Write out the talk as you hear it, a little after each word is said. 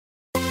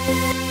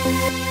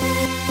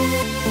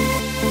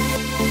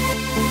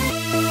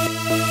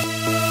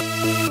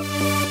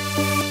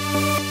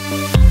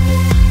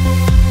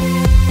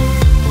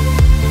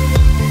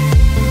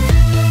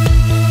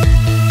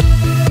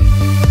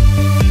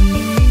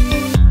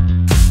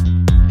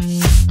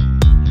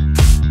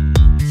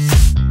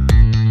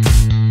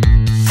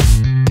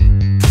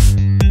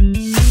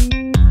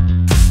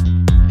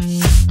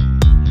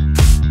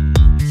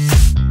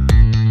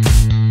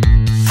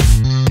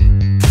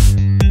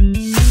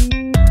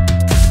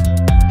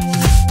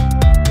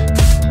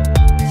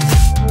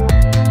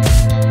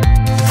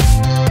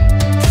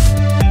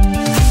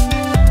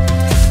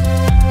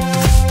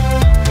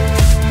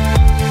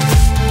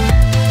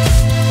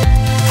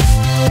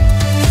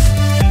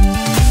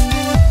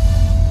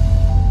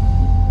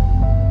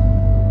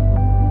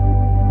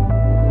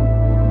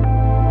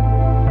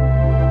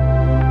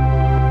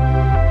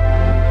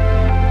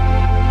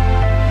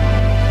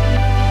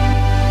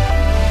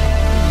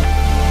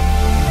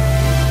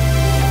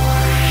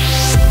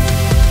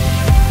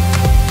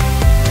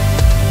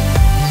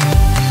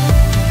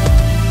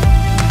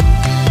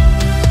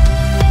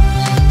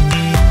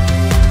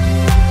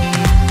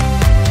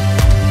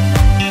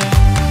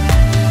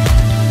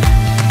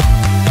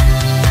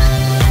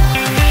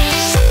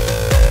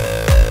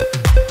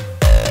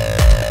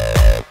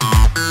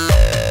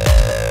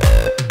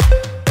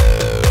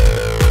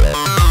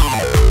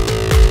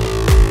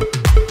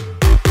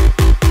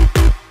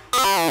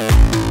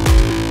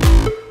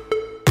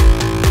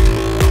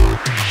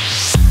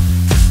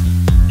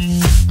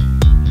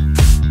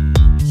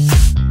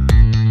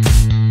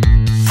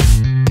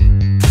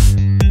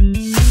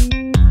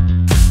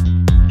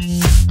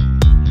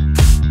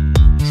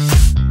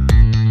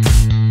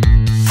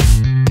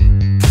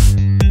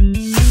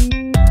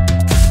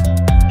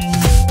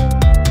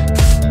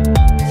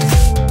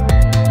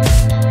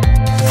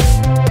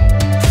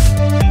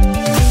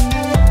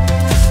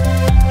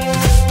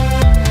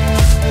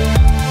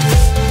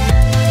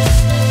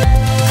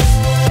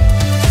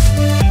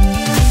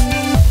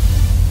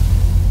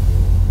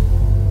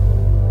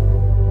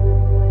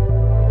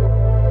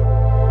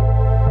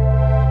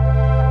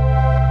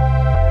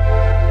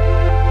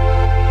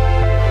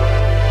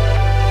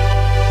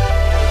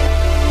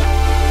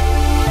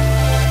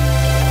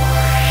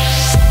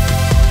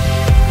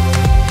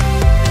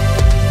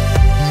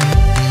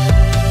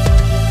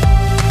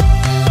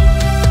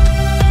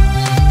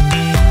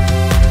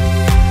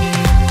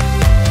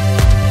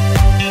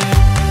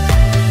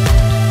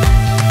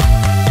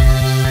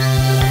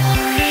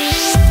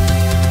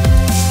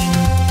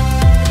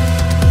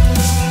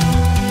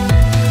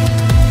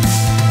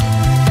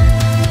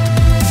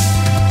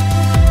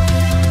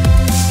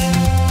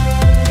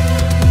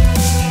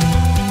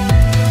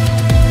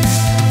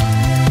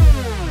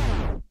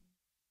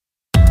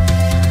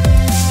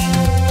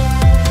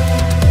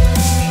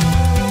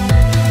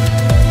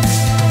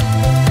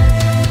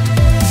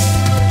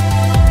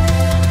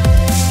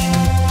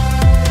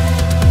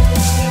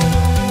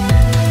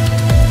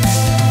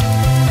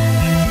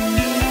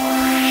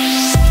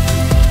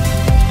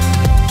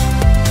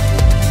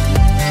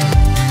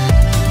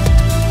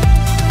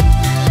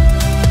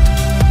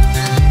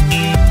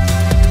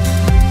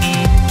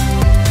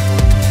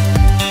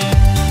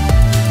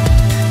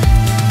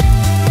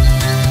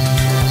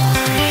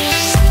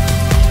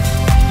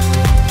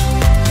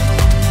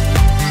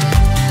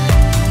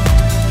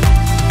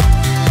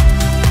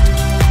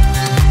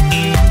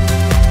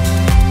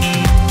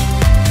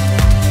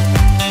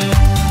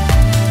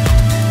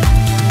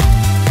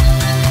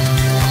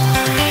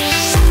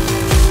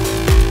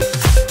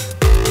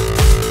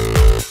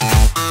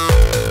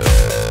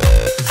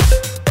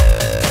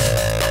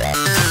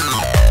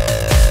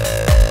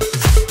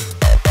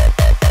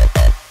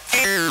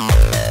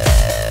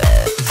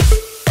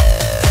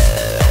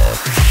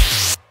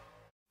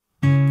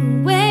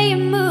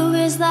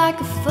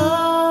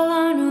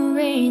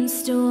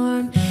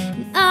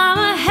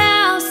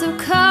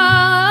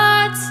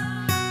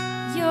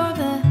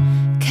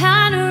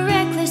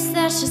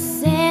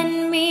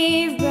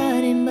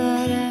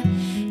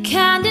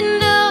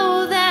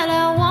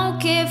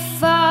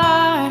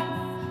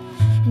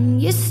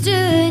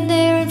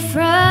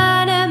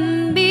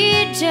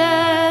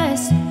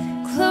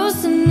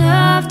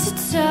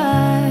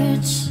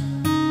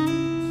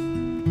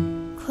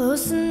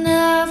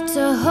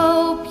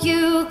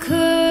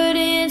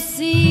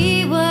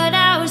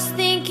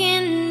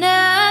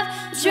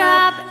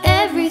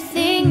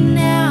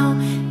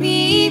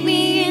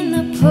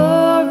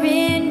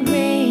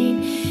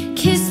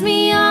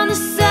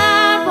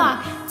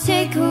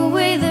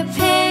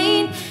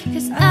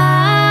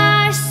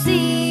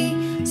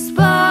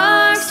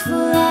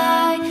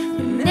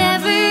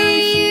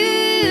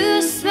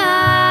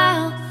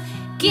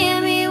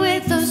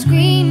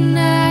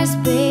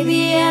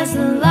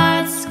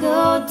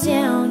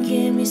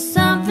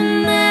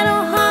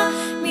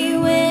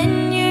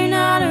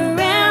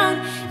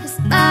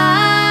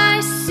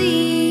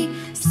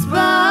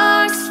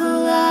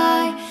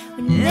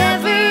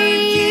Whenever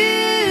you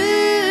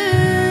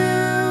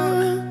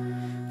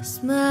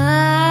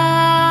smile.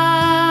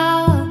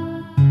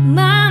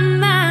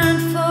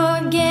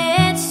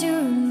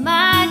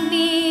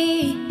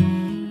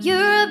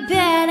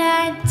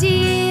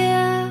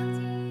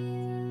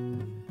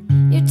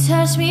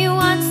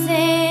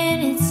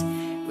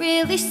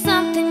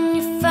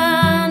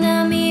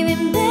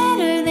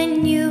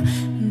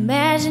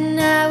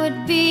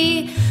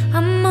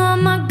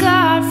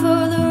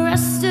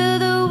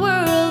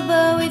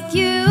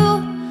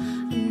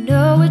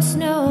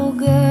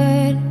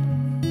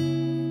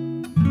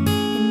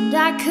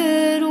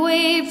 could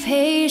wait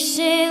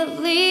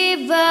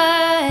patiently, but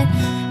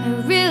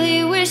I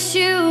really wish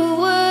you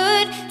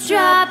would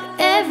drop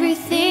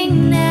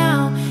everything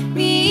now.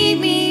 Meet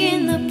me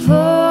in the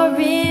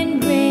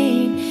pouring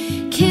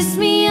rain. Kiss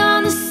me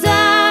on the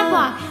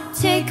sidewalk,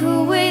 take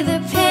away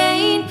the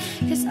pain.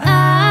 'Cause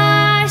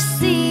I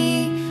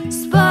see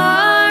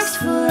sparks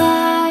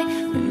fly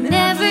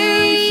whenever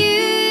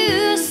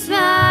you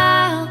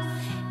smile.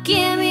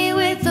 Give me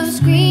with those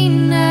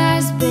green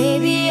eyes,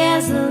 baby,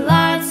 as the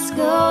lights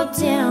go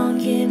down.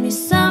 Give me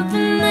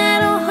something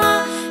that'll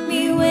haunt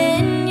me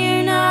when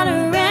you're not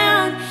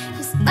around.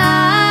 'Cause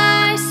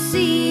I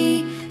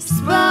see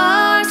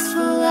sparks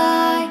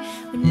fly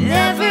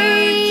whenever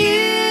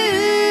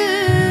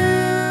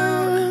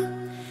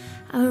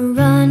I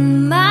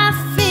run my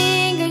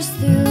fingers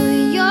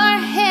through your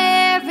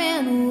hair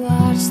and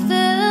watch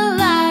the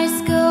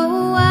lights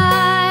go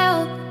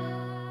wild.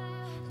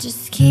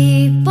 Just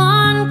keep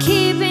on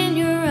keeping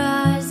your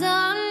eyes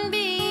on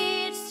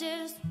me. It's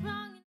just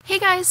wrong. Hey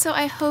guys, so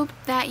I hope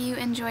that you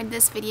enjoyed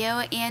this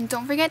video, and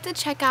don't forget to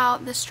check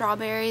out the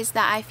strawberries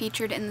that I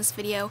featured in this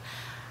video.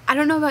 I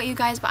don't know about you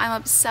guys, but I'm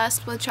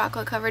obsessed with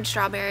chocolate covered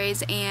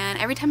strawberries, and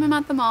every time I'm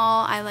at the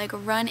mall I like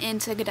run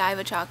into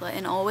Godiva chocolate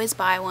and always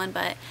buy one,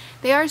 but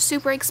they are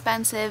super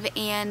expensive,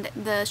 and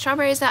the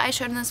strawberries that I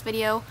showed in this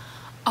video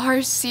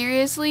are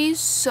seriously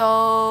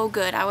so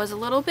good. I was a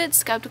little bit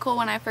skeptical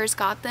when I first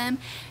got them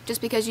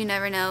just because you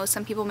never know,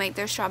 some people make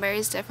their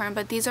strawberries different,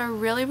 but these are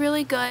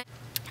really good.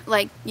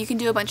 Like, you can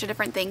do a bunch of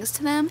different things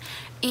to them,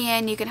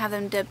 and you can have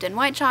them dipped in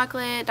white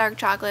chocolate, dark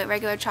chocolate,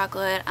 regular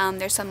chocolate.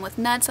 There's some with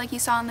nuts like you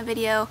saw in the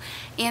video,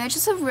 and there's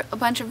just a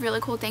bunch of really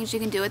cool things you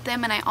can do with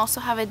them. And I also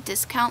have a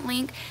discount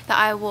link that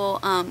I will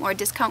or a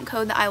discount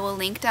code that I will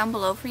link down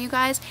below for you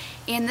guys,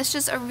 and this is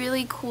just a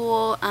really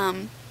cool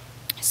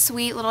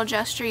sweet little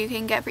gesture you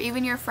can get for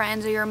even your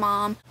friends or your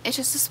mom. It's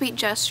just a sweet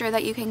gesture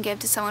that you can give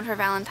to someone for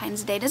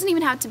Valentine's Day. It doesn't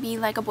even have to be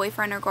like a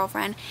boyfriend or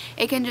girlfriend.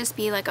 It can just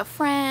be like a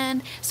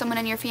friend, someone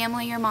in your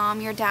family, your mom,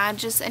 your dad,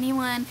 just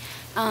anyone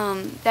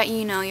that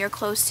you know you're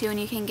close to, and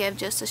you can give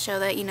just to show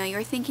that you know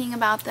you're thinking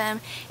about them.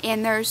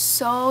 And they're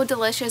so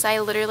delicious. I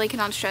literally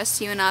cannot stress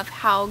to you enough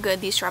how good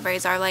these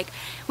strawberries are. Like,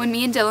 when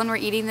me and Dylan were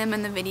eating them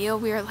in the video,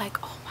 we were like,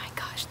 oh my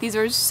gosh, these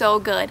are so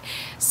good.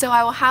 So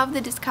I will have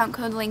the discount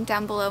code link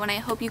down below, and I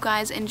hope you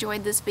guys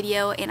enjoyed this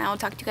video, and I will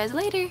talk to you guys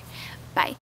later. Bye.